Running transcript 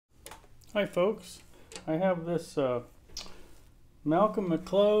Hi folks, I have this Malcolm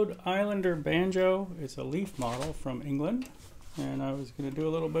McLeod Islander banjo. It's a leaf model from England, and I was going to do a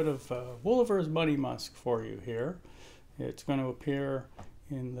little bit of Wooliver's Money Musk for you here. It's going to appear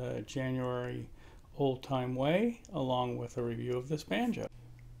in the January Old Time Way along with a review of this banjo.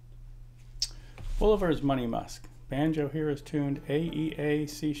 Wooliver's Money Musk. Banjo here is tuned aEA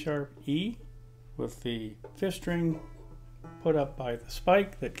C# E with the 5th string put up by the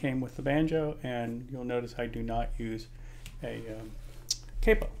spike that came with the banjo, and you'll notice I do not use a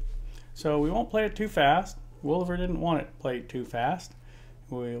capo. So we won't play it too fast. Wooliver didn't want it played too fast.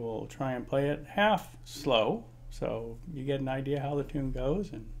 We will try and play it half slow so you get an idea how the tune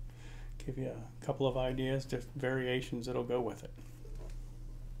goes and give you a couple of ideas, just variations that'll go with it.